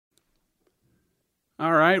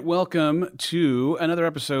All right, welcome to another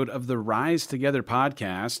episode of the Rise Together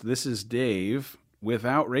podcast. This is Dave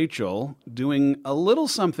without Rachel doing a little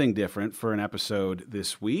something different for an episode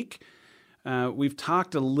this week. We've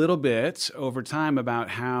talked a little bit over time about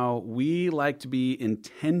how we like to be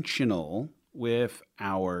intentional with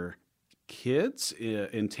our kids,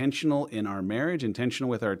 intentional in our marriage, intentional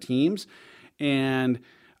with our teams, and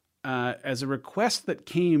as a request that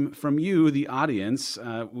came from you, the audience,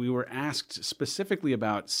 we were asked specifically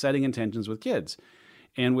about setting intentions with kids.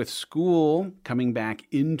 And with school coming back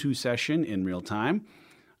into session in real time,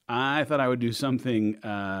 I thought I would do something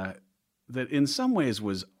that in some ways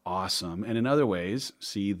was awesome, and in other ways,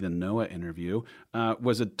 see the Noah interview,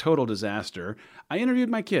 was a total disaster. I interviewed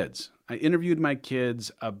my kids.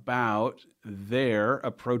 About their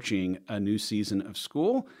approaching a new season of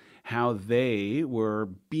school, how they were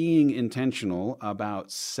being intentional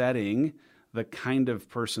about setting the kind of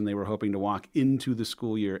person they were hoping to walk into the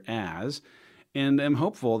school year as. And I'm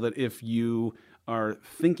hopeful that if you are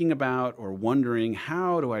thinking about or wondering,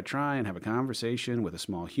 how do I try and have a conversation with a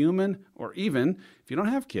small human, or even if you don't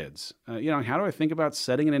have kids, how do I think about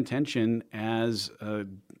setting an intention as a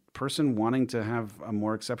person wanting to have a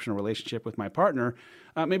more exceptional relationship with my partner?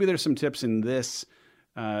 Maybe there's some tips in this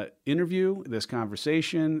interview, this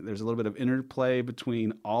conversation. There's a little bit of interplay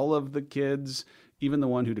between all of the kids, even the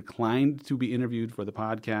one who declined to be interviewed for the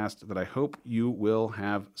podcast, that I hope you will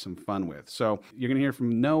have some fun with. So you're going to hear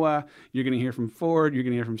from Noah, you're going to hear from Ford, you're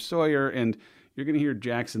going to hear from Sawyer, and you're going to hear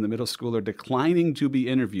Jackson, the middle schooler, declining to be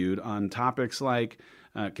interviewed on topics like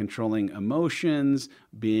controlling emotions,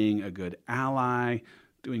 being a good ally,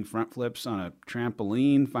 doing front flips on a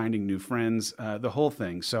trampoline, finding new friends, the whole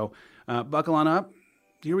thing. So buckle on up.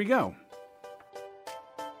 Here we go.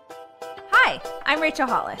 Hi, I'm Rachel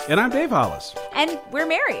Hollis. And I'm Dave Hollis. And we're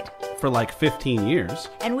married. For like 15 years.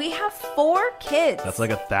 And we have 4 kids. That's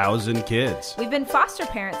like 1,000 kids. We've been foster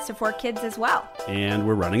parents to 4 kids as well. And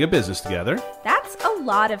we're running a business together. That's a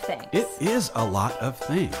lot of things. It is a lot of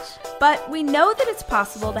things. But we know that it's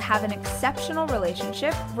possible to have an exceptional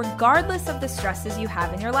relationship regardless of the stresses you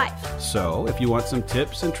have in your life. So if you want some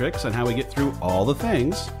tips and tricks on how we get through all the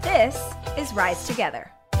things, this is Rise Together.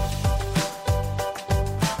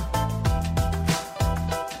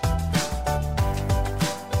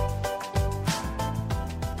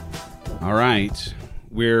 All right,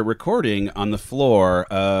 we're recording on the floor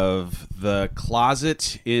of the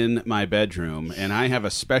closet in my bedroom, and I have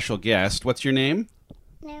a special guest. What's your name?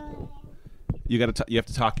 No. You have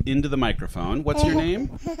to talk into the microphone. What's your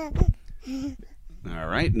name? All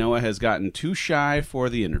right, Noah has gotten too shy for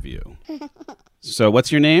the interview. So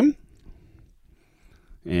what's your name?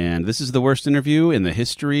 And this is the worst interview in the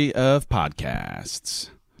history of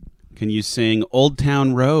podcasts. Can you sing Old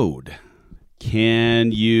Town Road?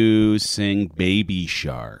 Can you sing Baby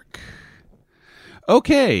Shark?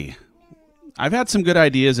 Okay. I've had some good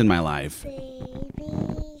ideas in my life.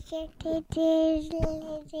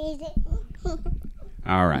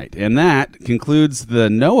 All right. And that concludes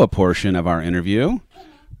the Noah portion of our interview.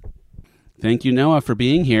 Thank you, Noah, for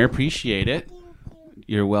being here. Appreciate it.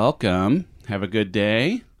 You're welcome. Have a good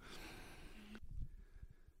day.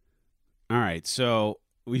 All right. So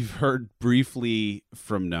we've heard briefly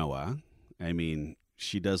from Noah. I mean,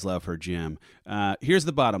 she does love her gym. Here's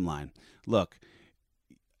the bottom line. Look,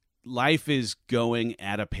 life is going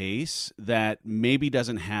at a pace that maybe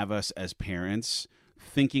doesn't have us as parents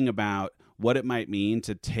thinking about what it might mean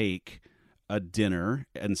to take a dinner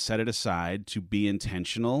and set it aside to be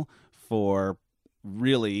intentional for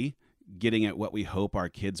really getting at what we hope our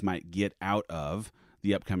kids might get out of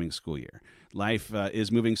the upcoming school year. Life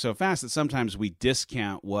is moving so fast that sometimes we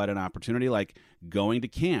discount what an opportunity like going to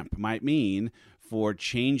camp might mean for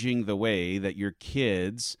changing the way that your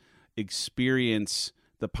kids experience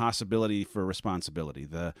the possibility for responsibility,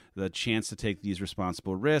 the chance to take these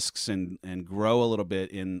responsible risks and grow a little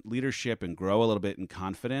bit in leadership and grow a little bit in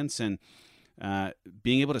confidence, and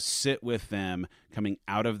being able to sit with them coming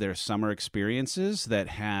out of their summer experiences that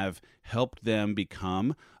have helped them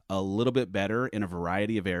become a little bit better in a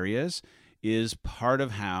variety of areas is part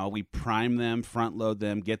of how we prime them, front load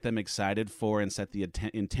them, get them excited for, and set the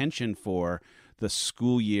intention for the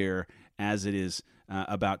school year as it is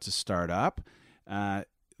about to start up.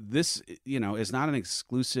 This, is not an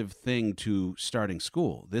exclusive thing to starting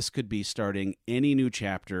school. This could be starting any new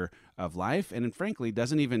chapter of life, and frankly,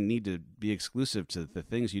 doesn't even need to be exclusive to the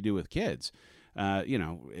things you do with kids.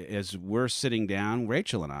 As we're sitting down,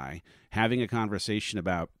 Rachel and I, having a conversation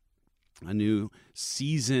about a new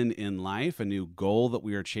season in life, a new goal that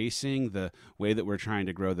we are chasing, the way that we're trying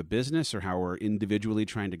to grow the business or how we're individually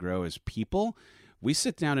trying to grow as people, we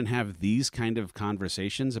sit down and have these kind of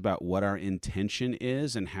conversations about what our intention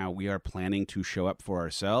is and how we are planning to show up for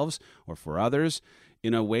ourselves or for others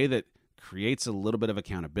in a way that creates a little bit of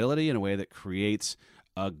accountability, in a way that creates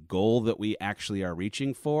a goal that we actually are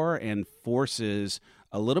reaching for, and forces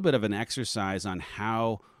a little bit of an exercise on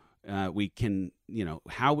how we can,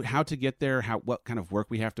 how to get there, what kind of work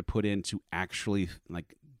we have to put in to actually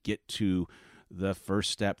get to the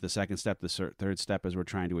first step, the second step, the third step as we're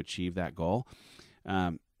trying to achieve that goal.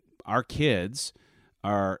 Our kids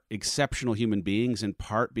are exceptional human beings in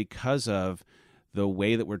part because of the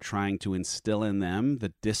way that we're trying to instill in them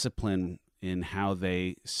the discipline in how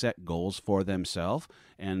they set goals for themselves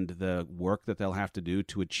and the work that they'll have to do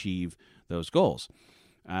to achieve those goals.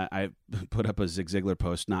 I put up a Zig Ziglar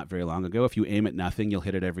post not very long ago. If you aim at nothing, you'll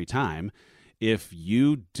hit it every time. If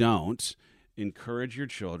you don't encourage your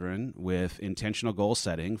children with intentional goal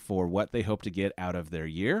setting for what they hope to get out of their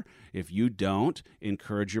year, if you don't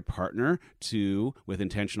encourage your partner to, with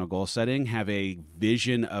intentional goal setting, have a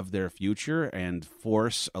vision of their future and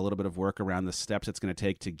force a little bit of work around the steps it's going to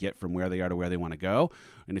take to get from where they are to where they want to go,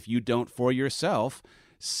 and if you don't for yourself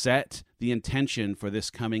set the intention for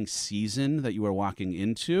this coming season that you are walking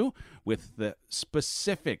into with the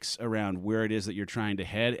specifics around where it is that you're trying to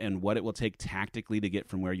head and what it will take tactically to get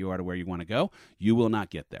from where you are to where you want to go, you will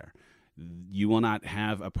not get there. You will not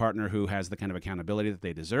have a partner who has the kind of accountability that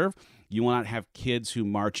they deserve. You will not have kids who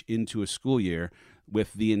march into a school year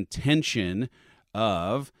with the intention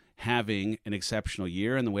of having an exceptional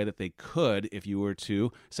year in the way that they could if you were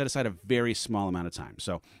to set aside a very small amount of time.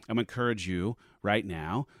 So I'm going to encourage you right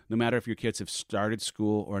now, no matter if your kids have started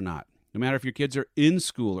school or not, no matter if your kids are in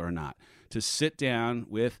school or not, to sit down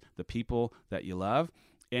with the people that you love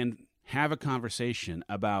and have a conversation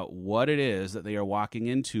about what it is that they are walking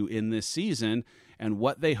into in this season and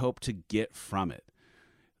what they hope to get from it.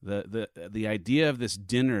 The idea of this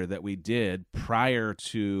dinner that we did prior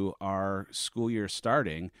to our school year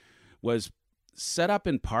starting was set up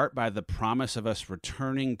in part by the promise of us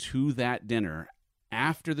returning to that dinner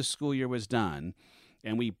after the school year was done,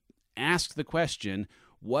 and we asked the question,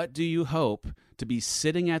 what do you hope to be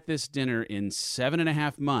sitting at this dinner in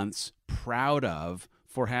 7.5 months proud of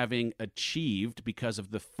for having achieved because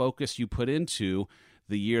of the focus you put into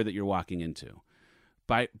the year that you're walking into?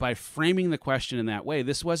 By framing the question in that way,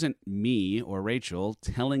 this wasn't me or Rachel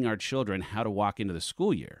telling our children how to walk into the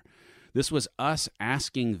school year. This was us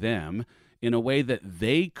asking them in a way that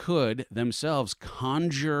they could themselves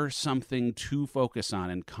conjure something to focus on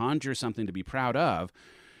and conjure something to be proud of,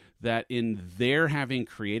 that in their having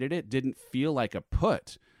created it didn't feel like a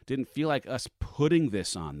put, didn't feel like us putting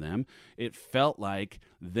this on them. It felt like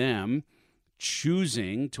them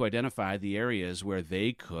choosing to identify the areas where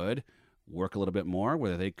they could work a little bit more,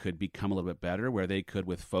 where they could become a little bit better, where they could,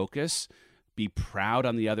 with focus, be proud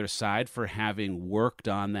on the other side for having worked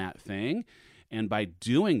on that thing. And by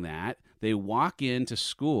doing that, they walk into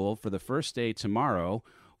school for the first day tomorrow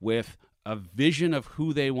with a vision of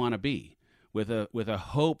who they want to be, with a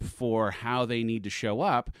hope for how they need to show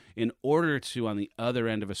up in order to, on the other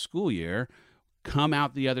end of a school year, come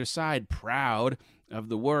out the other side proud of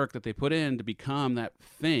the work that they put in to become that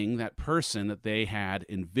thing, that person that they had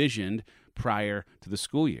envisioned prior to the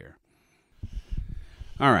school year.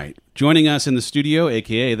 All right. Joining us in the studio,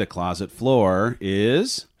 a.k.a. the closet floor,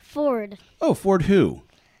 is... Ford. Oh, Ford who?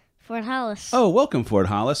 Ford Hollis. Oh, welcome, Ford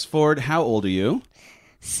Hollis. Ford, how old are you?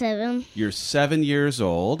 7. You're 7 years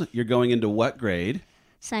old. You're going into what grade?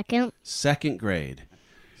 Second. Second grade.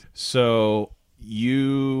 So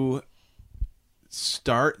you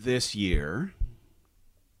start this year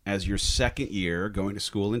as your second year going to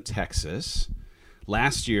school in Texas.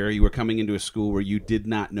 Last year, you were coming into a school where you did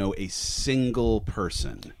not know a single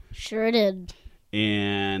person. Sure did.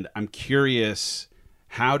 And I'm curious,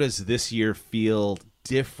 how does this year feel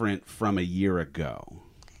different from a year ago?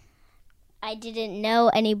 I didn't know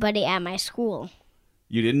anybody at my school.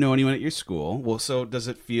 You didn't know anyone at your school. Well, so do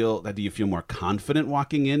you feel more confident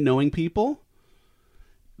walking in knowing people?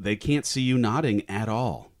 They can't see you nodding at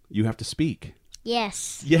all. You have to speak.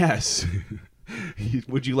 Yes. Yes.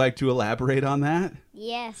 Would you like to elaborate on that?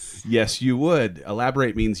 Yes. Yes, you would.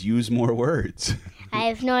 Elaborate means use more words. I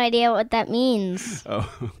have no idea what that means.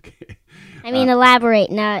 Oh, okay. I mean, elaborate,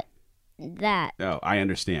 not that. Oh, I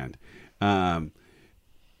understand.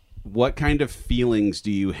 What kind of feelings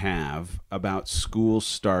do you have about school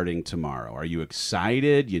starting tomorrow? Are you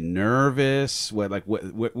excited? You nervous?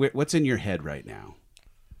 What's in your head right now?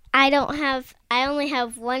 I only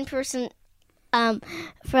have one person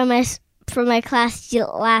from my class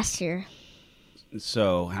last year.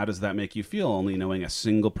 So how does that make you feel, only knowing a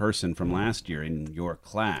single person from last year in your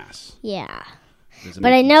class? Yeah.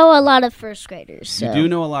 But I know a lot of first graders. So. You do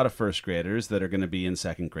know a lot of first graders that are going to be in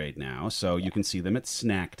second grade now, so you can see them at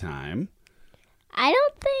snack time. I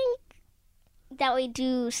don't think that we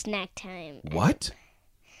do snack time. What?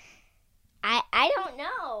 I don't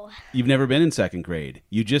know. You've never been in second grade.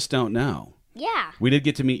 You just don't know. Yeah. We did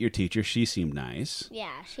get to meet your teacher. She seemed nice.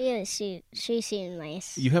 Yeah, she seemed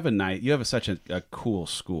nice. You have such a cool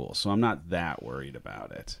school, so I'm not that worried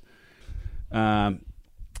about it.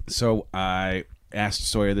 So I asked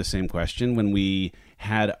Sawyer the same question when we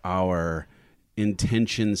had our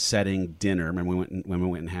intention setting dinner. Remember when we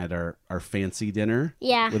went and had our fancy dinner?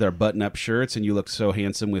 Yeah. With our button-up shirts, and you looked so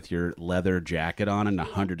handsome with your leather jacket on in a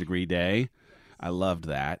 100-degree day. I loved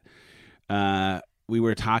that. We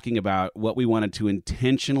were talking about what we wanted to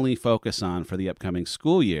intentionally focus on for the upcoming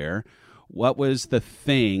school year. What was the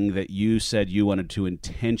thing that you said you wanted to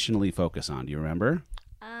intentionally focus on? Do you remember?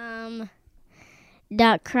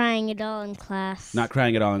 Not crying at all in class. Not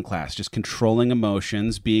crying at all in class. Just controlling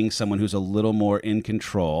emotions, being someone who's a little more in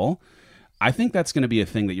control. I think that's going to be a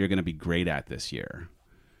thing that you're going to be great at this year.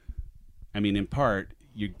 I mean, in part,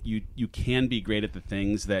 you can be great at the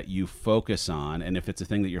things that you focus on, and if it's a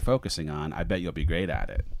thing that you're focusing on, I bet you'll be great at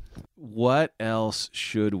it. What else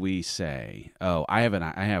should we say? Oh, I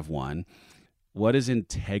have one. What does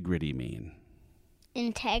integrity mean?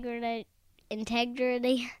 Integrity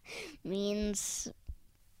means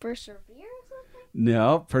persevere or something?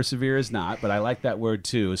 No, persevere is not, but I like that word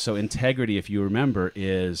too. So integrity, if you remember,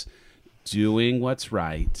 is doing what's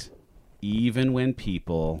right even when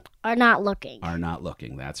people are not looking.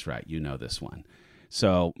 That's right. You know this one.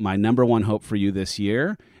 So my number one hope for you this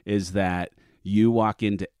year is that you walk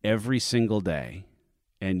into every single day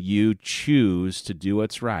and you choose to do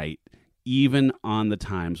what's right even on the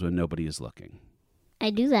times when nobody is looking. I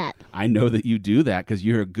do that. I know that you do that because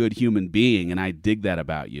you're a good human being, and I dig that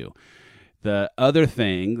about you. The other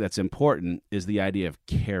thing that's important is the idea of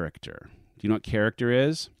character. Do you know what character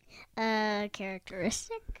is?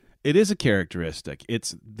 Characteristic? It is a characteristic.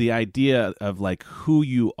 It's the idea of like who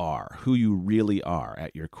you are, who you really are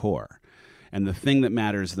at your core. And the thing that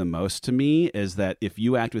matters the most to me is that if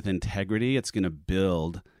you act with integrity, it's going to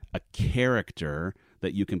build a character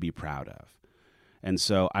that you can be proud of. And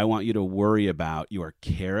so I want you to worry about your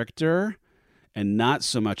character and not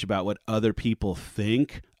so much about what other people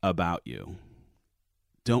think about you.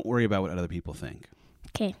 Don't worry about what other people think.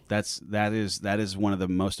 Okay. That is one of the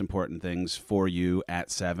most important things for you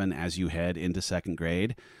at 7 as you head into second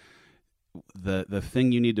grade. The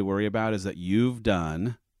thing you need to worry about is that you've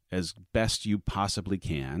done as best you possibly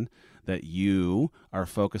can, that you are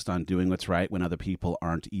focused on doing what's right when other people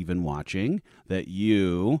aren't even watching, that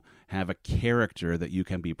you have a character that you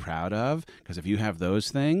can be proud of, because if you have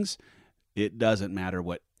those things, it doesn't matter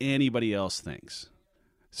what anybody else thinks.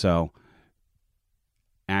 So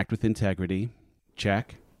act with integrity.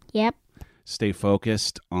 Check. Yep. Stay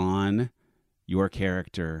focused on your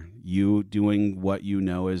character, you doing what you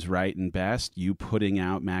know is right and best, you putting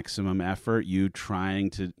out maximum effort, you trying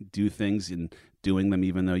to do things and doing them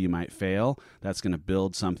even though you might fail. That's going to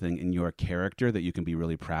build something in your character that you can be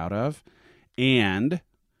really proud of. And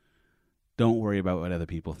don't worry about what other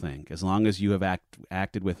people think. As long as you have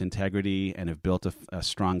acted with integrity and have built a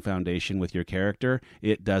strong foundation with your character,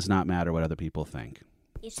 it does not matter what other people think.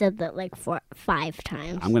 You said that like 5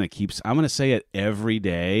 times. I'm going to say it every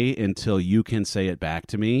day until you can say it back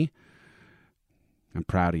to me. I'm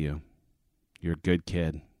proud of you. You're a good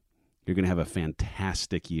kid. You're going to have a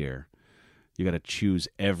fantastic year. You got to choose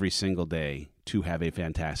every single day to have a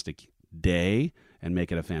fantastic day and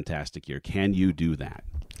make it a fantastic year. Can you do that?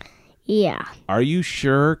 Yeah. Are you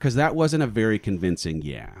sure? Because that wasn't a very convincing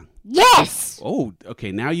yeah. Yes! Oh,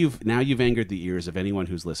 okay. Now you've angered the ears of anyone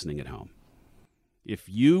who's listening at home. If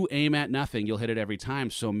you aim at nothing, you'll hit it every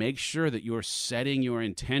time. So make sure that you're setting your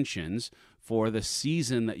intentions for the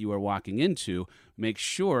season that you are walking into. Make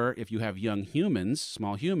sure if you have young humans,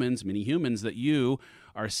 small humans, mini humans, that you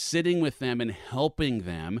are sitting with them and helping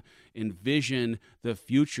them envision the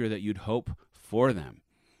future that you'd hope for them.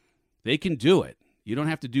 They can do it. You don't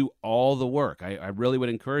have to do all the work. I really would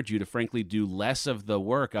encourage you to frankly do less of the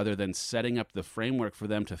work other than setting up the framework for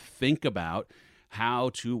them to think about how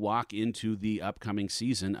to walk into the upcoming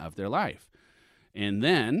season of their life. And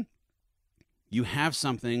then you have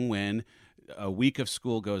something when a week of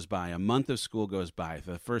school goes by, a month of school goes by,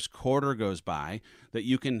 the first quarter goes by, that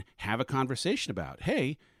you can have a conversation about.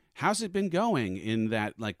 Hey, how's it been going in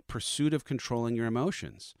that like pursuit of controlling your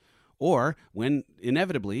emotions? Or when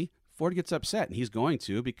inevitably Ford gets upset, and he's going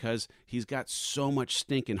to because he's got so much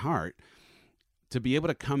stinking heart, to be able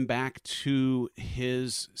to come back to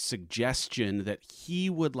his suggestion that he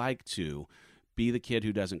would like to Be the kid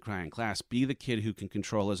who doesn't cry in class. Be the kid who can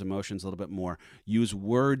control his emotions a little bit more. Use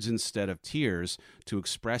words instead of tears to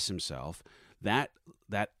express himself. That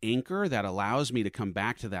anchor that allows me to come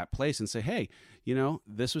back to that place and say, hey,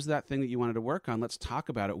 this was that thing that you wanted to work on. Let's talk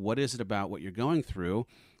about it. What is it about what you're going through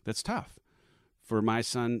that's tough? For my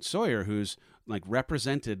son Sawyer, who's like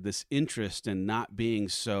represented this interest in not being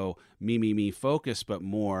so me focused, but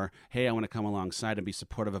more, hey, I want to come alongside and be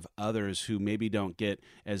supportive of others who maybe don't get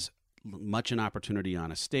as much an opportunity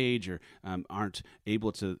on a stage or aren't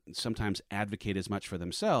able to sometimes advocate as much for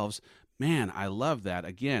themselves. Man, I love that.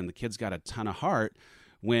 Again, the kid's got a ton of heart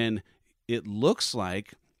when it looks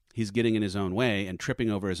like he's getting in his own way and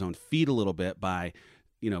tripping over his own feet a little bit by,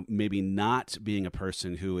 maybe not being a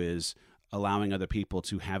person who is allowing other people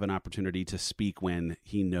to have an opportunity to speak when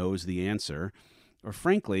he knows the answer. Or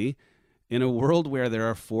frankly, in a world where there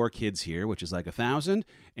are 4 kids here, which is like 1,000,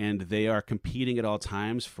 and they are competing at all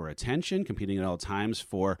times for attention, competing at all times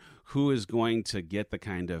for who is going to get the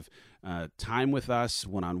kind of time with us,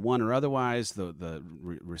 one-on-one or otherwise, the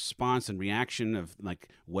response and reaction of like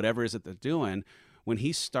whatever is it they're doing, when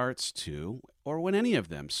he starts to, or when any of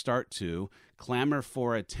them start to, clamor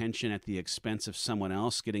for attention at the expense of someone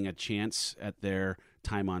else getting a chance at their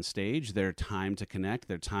time on stage, their time to connect,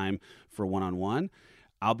 their time for one-on-one,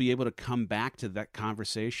 I'll be able to come back to that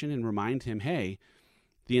conversation and remind him, hey,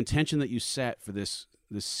 the intention that you set for this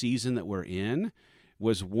season that we're in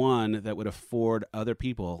was one that would afford other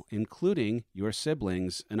people, including your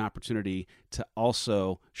siblings, an opportunity to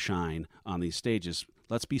also shine on these stages.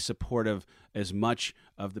 Let's be supportive as much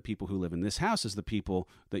of the people who live in this house as the people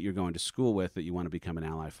that you're going to school with that you want to become an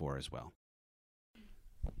ally for as well.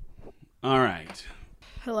 All right.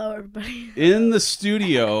 Hello, everybody. In the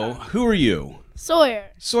studio, who are you? Sawyer.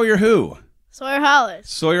 Sawyer who? Sawyer Hollis.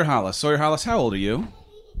 Sawyer Hollis. Sawyer Hollis, how old are you?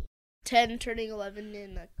 10, turning 11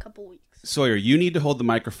 in a couple weeks. Sawyer, you need to hold the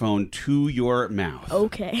microphone to your mouth.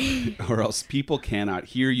 Okay. Or else people cannot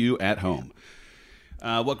hear you at home.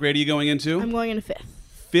 What grade are you going into? I'm going into 5th.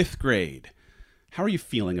 5th grade. How are you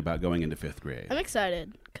feeling about going into 5th grade? I'm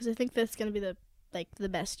excited because I think 5th's going to be the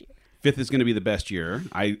best year. 5th is going to be the best year.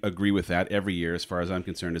 I agree with that. Every year, as far as I'm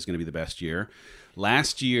concerned, is going to be the best year.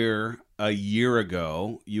 Last year, a year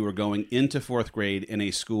ago, you were going into 4th grade in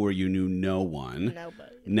a school where you knew no one.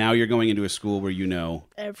 Nobody. Now you're going into a school where you know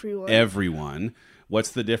everyone. What's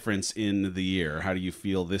the difference in the year? How do you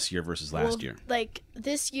feel this year versus last year? Like,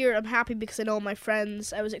 this year, I'm happy because I know all my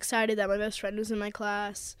friends. I was excited that my best friend was in my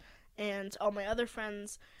class, and all my other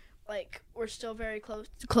friends, like, we're still very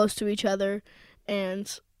close to each other, and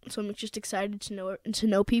so I'm just excited to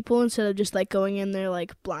know people instead of just, like, going in there,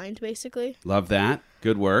 like, blind, basically. Love that.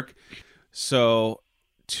 Good work. So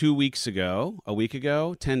 2 weeks ago, a week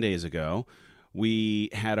ago, 10 days ago, we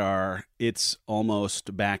had our It's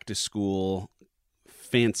Almost Back to School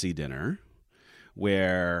fancy dinner,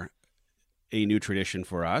 where a new tradition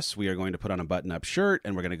for us, we are going to put on a button-up shirt,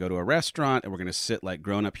 and we're going to go to a restaurant, and we're going to sit like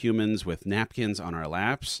grown-up humans with napkins on our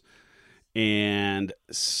laps and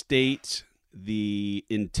state the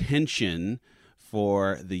intention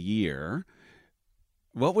for the year.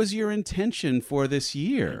 What was your intention for this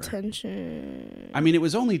year? Intention. I mean, it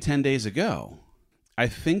was only 10 days ago. I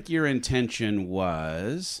think your intention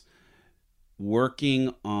was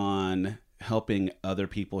working on helping other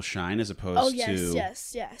people shine as opposed to...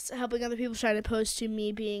 yes. Helping other people shine opposed to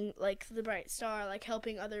me being, like, the bright star, like,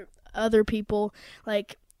 helping other people,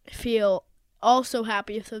 like, feel also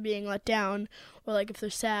happy if they're being let down, or, like, if they're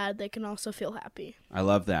sad, they can also feel happy. I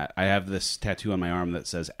love that. I have this tattoo on my arm that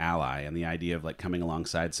says ally, and the idea of, like, coming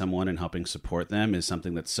alongside someone and helping support them is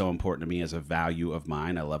something that's so important to me as a value of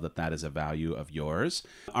mine. I love that that is a value of yours.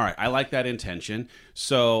 All right, I like that intention.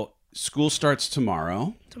 So school starts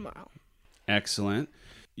tomorrow. Excellent.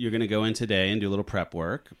 You're going to go in today and do a little prep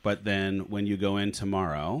work, but then when you go in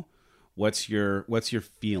tomorrow, what's your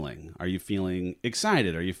feeling? Are you feeling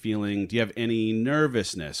excited? Do you have any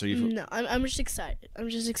nervousness? No, I'm just excited. I'm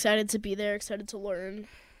just excited to be there, excited to learn.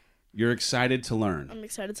 You're excited to learn. I'm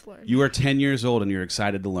excited to learn. You are 10 years old and you're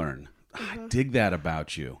excited to learn. Mm-hmm. I dig that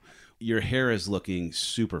about you. Your hair is looking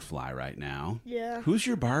super fly right now. Yeah. Who's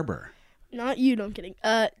your barber? Not you, no, I'm kidding.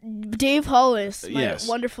 Dave Hollis, my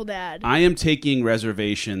wonderful dad. I am taking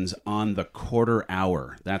reservations on the quarter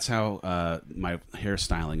hour. That's how my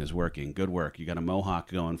hairstyling is working. Good work. You got a mohawk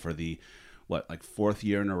going for the, 4th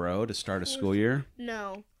year in a row to start a school year?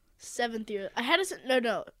 No, 7th year. I had it,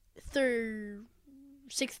 third,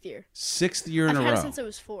 6th year. 6th year in a row. I've had it since I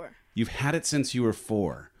was 4. You've had it since you were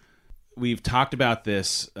 4. We've talked about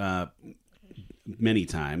this many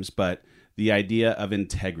times, but the idea of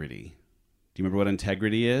integrity. Do you remember what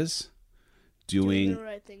integrity is? Doing the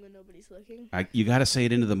right thing when nobody's looking. You got to say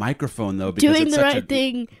it into the microphone, though. Because Doing it's the such right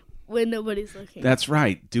thing when nobody's looking. That's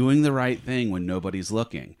right. Doing the right thing when nobody's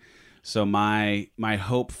looking. So my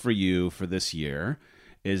hope for you for this year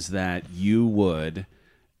is that you would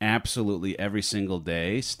absolutely every single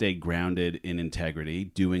day stay grounded in integrity,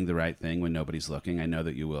 doing the right thing when nobody's looking. I know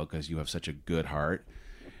that you will because you have such a good heart.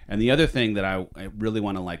 And the other thing that I really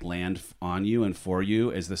want to land on you and for you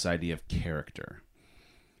is this idea of character.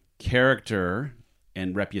 Character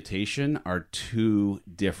and reputation are two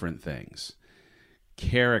different things.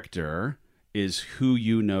 Character is who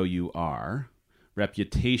you know you are.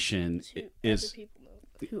 Reputation is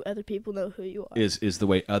who other people know who you are. Is the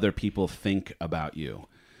way other people think about you.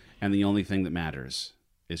 And the only thing that matters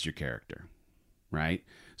is your character, right?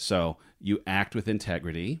 So you act with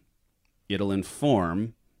integrity. It'll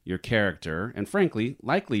inform your character and, frankly,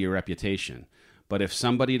 likely your reputation. But if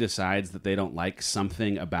somebody decides that they don't like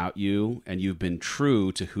something about you and you've been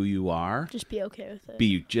true to who you are, just be okay with it.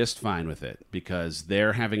 Be just fine with it, because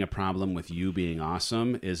they're having a problem with you being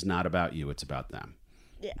awesome is not about you. It's about them.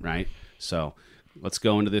 Yeah. Right? So let's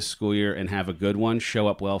go into this school year and have a good one. Show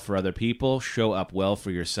up well for other people. Show up well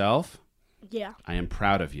for yourself. Yeah. I am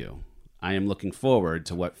proud of you. I am looking forward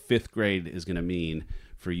to what 5th grade is going to mean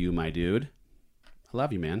for you, my dude. I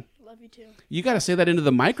love you, man. Love you too. You got to say that into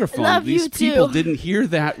the microphone. Love These you people too. didn't hear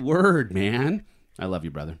that word, man. I love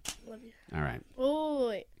you, brother. Love you. All right. Oh,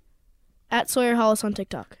 wait. At Sawyer Hollis on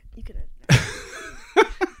TikTok. You can.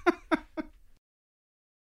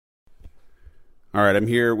 All right, I'm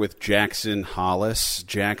here with Jackson Hollis.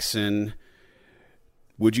 Jackson,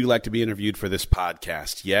 would you like to be interviewed for this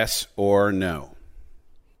podcast? Yes or no?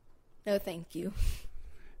 No, thank you.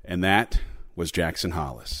 And that was Jackson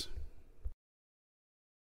Hollis.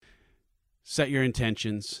 Set your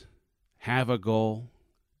intentions. Have a goal.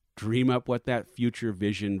 Dream up what that future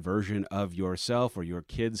version of yourself or your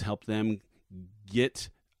kids, help them get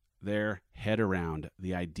their head around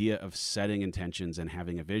the idea of setting intentions and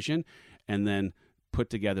having a vision, and then put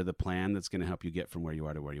together the plan that's going to help you get from where you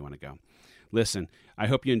are to where you want to go. Listen, I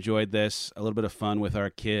hope you enjoyed this. A little bit of fun with our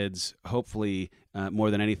kids. Hopefully,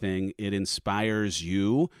 more than anything, it inspires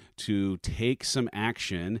you to take some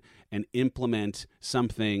action and implement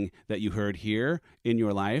something that you heard here in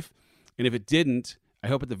your life. And if it didn't, I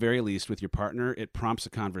hope at the very least with your partner, it prompts a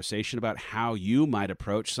conversation about how you might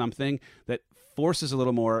approach something that forces a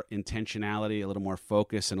little more intentionality, a little more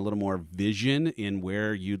focus, and a little more vision in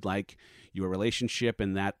where you'd like your relationship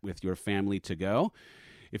and that with your family to go.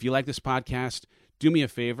 If you like this podcast, do me a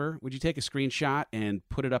favor. Would you take a screenshot and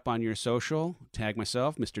put it up on your social? Tag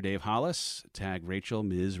myself, Mr. Dave Hollis. Tag Rachel,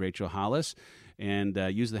 Ms. Rachel Hollis. And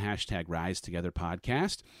use the hashtag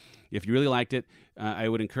RiseTogetherPodcast. If you really liked it, I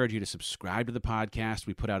would encourage you to subscribe to the podcast.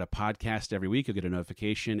 We put out a podcast every week. You'll get a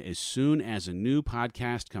notification as soon as a new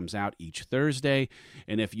podcast comes out each Thursday.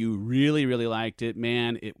 And if you really, really liked it,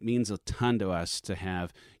 man, it means a ton to us to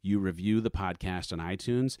have you review the podcast on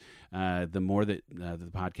iTunes. The more that the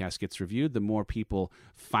podcast gets reviewed, the more people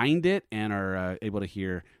find it and are able to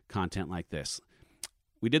hear content like this.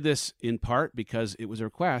 We did this in part because it was a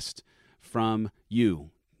request from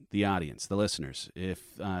you, the audience, the listeners. If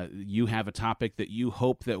you have a topic that you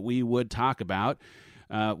hope that we would talk about,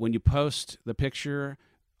 when you post the picture,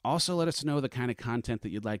 also let us know the kind of content that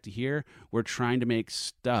you'd like to hear. We're trying to make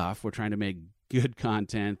good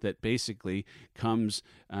content that basically comes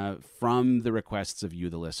from the requests of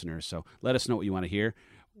you, the listeners. So let us know what you want to hear.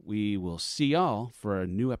 We will see y'all for a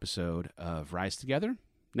new episode of Rise Together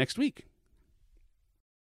next week.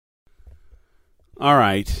 All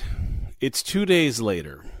right. It's 2 days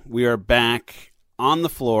later. We are back on the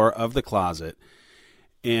floor of the closet,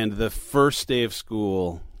 and the first day of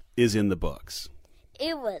school is in the books.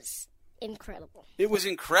 It was incredible. It was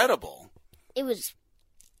incredible. It was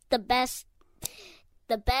the best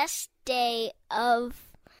day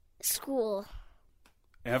of school.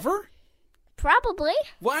 Ever? Probably.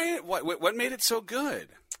 Why? What made it so good?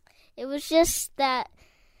 It was just that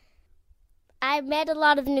I met a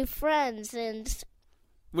lot of new friends and...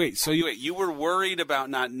 Wait, so you were worried about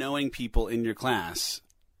not knowing people in your class,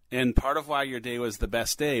 and part of why your day was the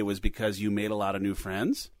best day was because you made a lot of new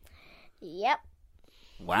friends? Yep.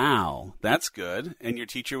 Wow, that's good. And your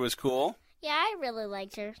teacher was cool? Yeah, I really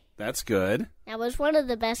liked her. That's good. I was one of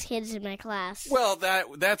the best kids in my class. Well,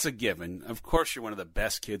 that's a given. Of course you're one of the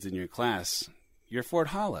best kids in your class. You're Fort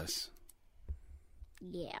Hollis.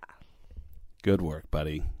 Yeah. Good work,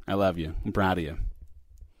 buddy. I love you. I'm proud of you.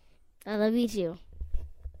 I love you too.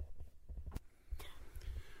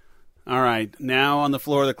 All right, now on the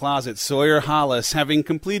floor of the closet, Sawyer Hollis, having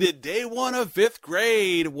completed day 1 of 5th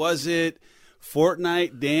grade. Was it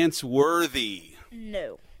Fortnite dance worthy.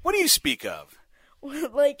 No. What do you speak of?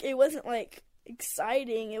 Like, it wasn't, like,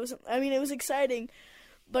 exciting. It was exciting,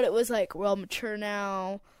 but it was like, we're all mature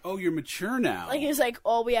now. Oh, you're mature now. Like, it was like,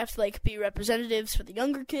 oh, we have to, like, be representatives for the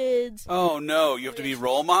younger kids. Oh, no, you have to be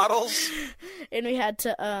role models? And we had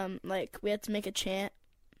to, we had to make a chant,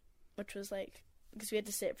 which was, like, because we had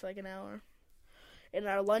to sit for, like, an hour. And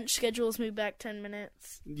our lunch schedules moved back 10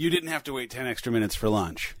 minutes. You didn't have to wait 10 extra minutes for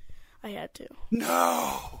lunch. I had to.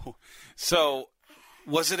 No! So,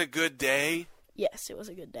 was it a good day? Yes, it was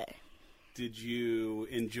a good day. Did you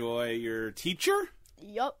enjoy your teacher?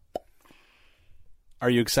 Yup. Are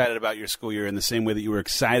you excited about your school year in the same way that you were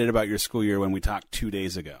excited about your school year when we talked 2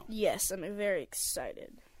 days ago? Yes, I'm very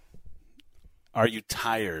excited. Are you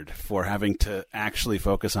tired for having to actually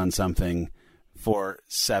focus on something for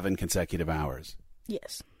 7 consecutive hours?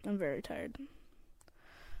 Yes, I'm very tired.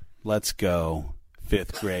 Let's go.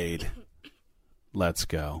 5th grade. Let's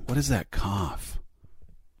go. What is that cough?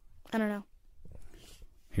 I don't know.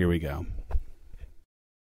 Here we go.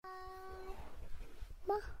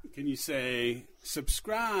 Can you say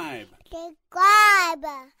subscribe? Subscribe.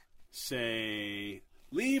 Say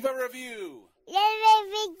leave a review. Leave a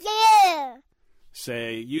review.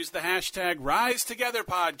 Say use the hashtag Rise Together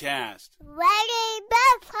Podcast. Ready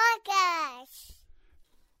the podcast.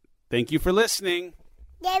 Thank you for listening.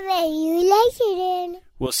 Give you listening.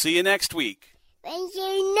 We'll see you next week Thank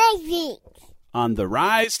you next week. on the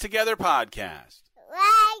Rise Together Podcast.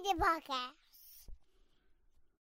 Ready the podcast.